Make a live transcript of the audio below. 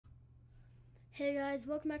Hey guys,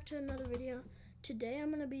 welcome back to another video. Today I'm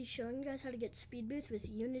going to be showing you guys how to get speed boost with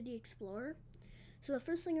Unity Explorer. So the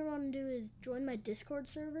first thing I want to do is join my Discord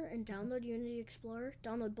server and download Unity Explorer.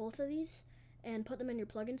 Download both of these and put them in your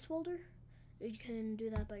plugins folder. You can do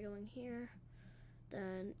that by going here.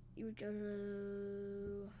 Then you would go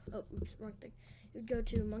to, oh oops, wrong thing. You would go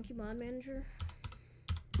to Monkey Mod Manager.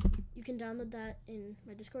 You can download that in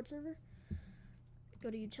my Discord server. Go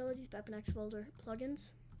to Utilities, BepInEx folder, Plugins.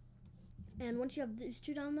 And once you have these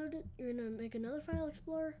two downloaded, you're going to make another file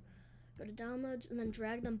explorer, go to downloads, and then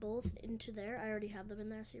drag them both into there. I already have them in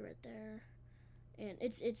there, see right there. And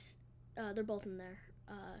they're both in there.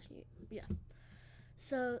 Yeah.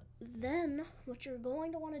 So then what you're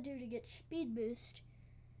going to want to do to get speed boost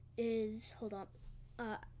is, hold on.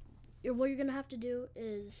 What you're going to have to do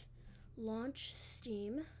is launch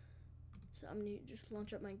Steam. So I'm going to just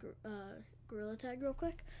launch up my Gorilla Tag real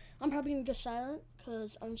quick. I'm probably going to go silent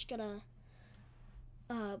because I'm just going to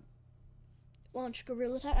launch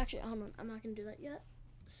Gorilla Tag. Actually, hold on, I'm not going to do that yet.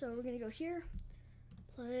 So we're going to go here,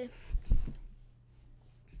 play.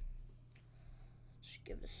 Just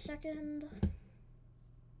give it a second.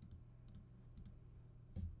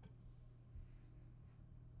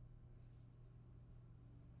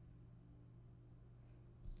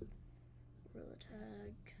 Gorilla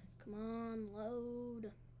Tag, come on,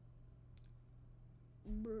 load.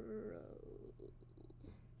 Bro.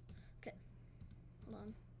 Okay, hold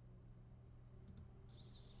on.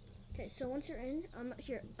 Okay, so once you're in,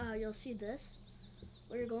 here, you'll see this.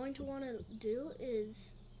 What you're going to want to do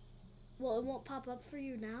is, well, it won't pop up for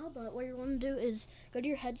you now, but what you're going to do is go to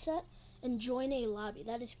your headset and join a lobby.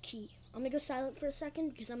 That is key. I'm going to go silent for a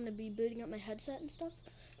second because I'm going to be booting up my headset and stuff.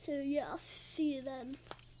 So yeah, I'll see you then.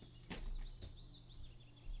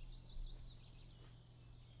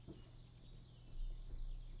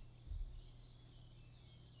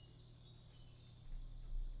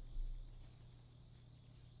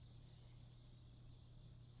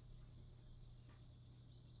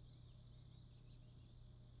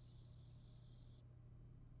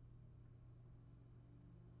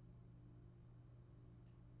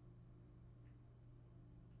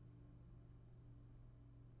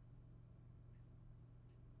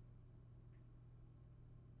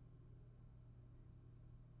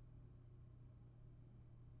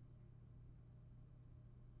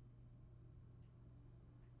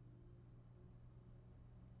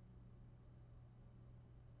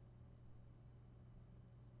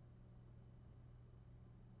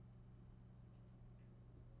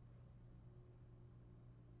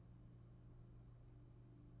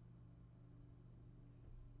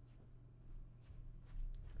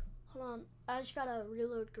 Hold on, I just gotta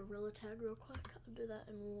reload Gorilla Tag real quick. I'll do that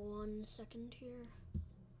in 1 second here.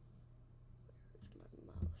 Where's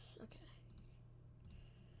my mouse? Okay.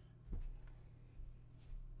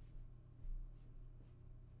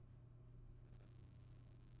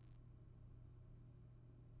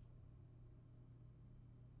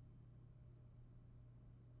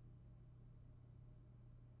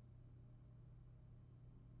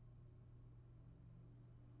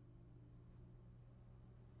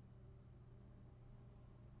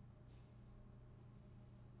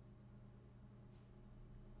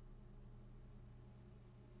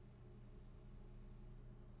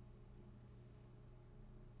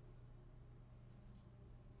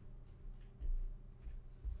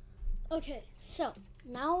 Okay, so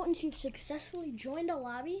now once you've successfully joined a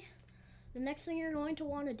lobby, the next thing you're going to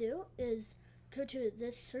want to do is go to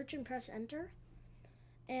this search and press enter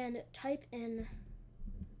and type in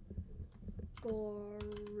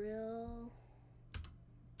Gorilla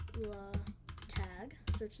Tag.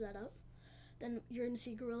 Search that up. Then you're going to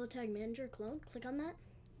see Gorilla Tag Manager clone. Click on that.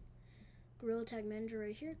 Gorilla Tag Manager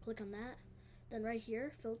right here. Click on that. Then right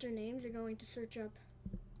here, filter names, you're going to search up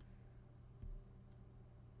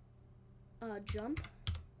jump.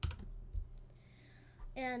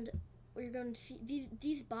 And what you're going to see,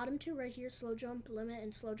 these bottom two right here, slow jump limit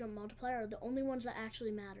and slow jump multiplier, are the only ones that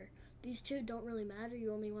actually matter. These two don't really matter.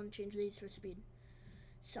 You only want to change these for speed.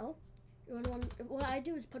 So what I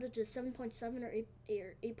do is put it to 7.7 or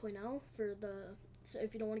 8.0 for the, so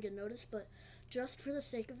if you don't want to get noticed, but just for the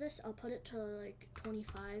sake of this, I'll put it to like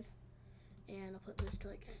 25 and I'll put this to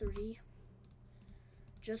like 30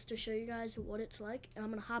 just to show you guys what it's like. And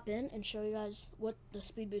I'm gonna hop in and show you guys what the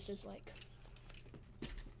speed boost is like.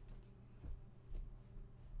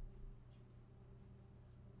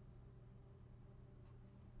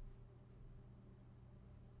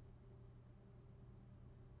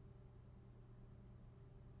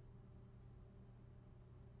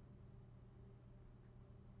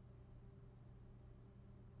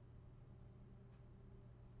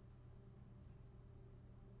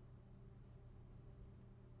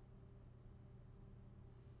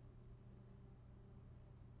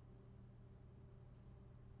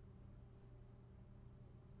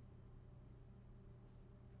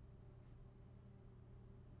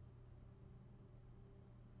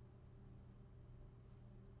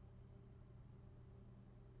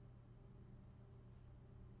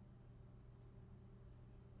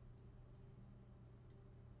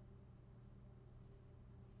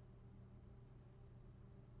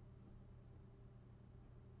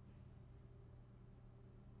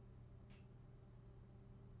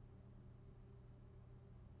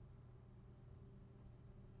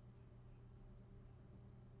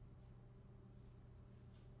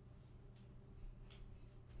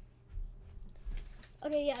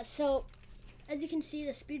 Okay, yeah, so as you can see,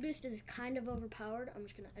 the speed boost is kind of overpowered. I'm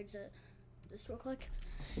just gonna exit this real quick.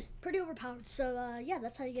 Pretty overpowered. So yeah,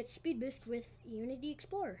 that's how you get speed boost with Unity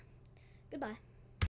Explorer. Goodbye.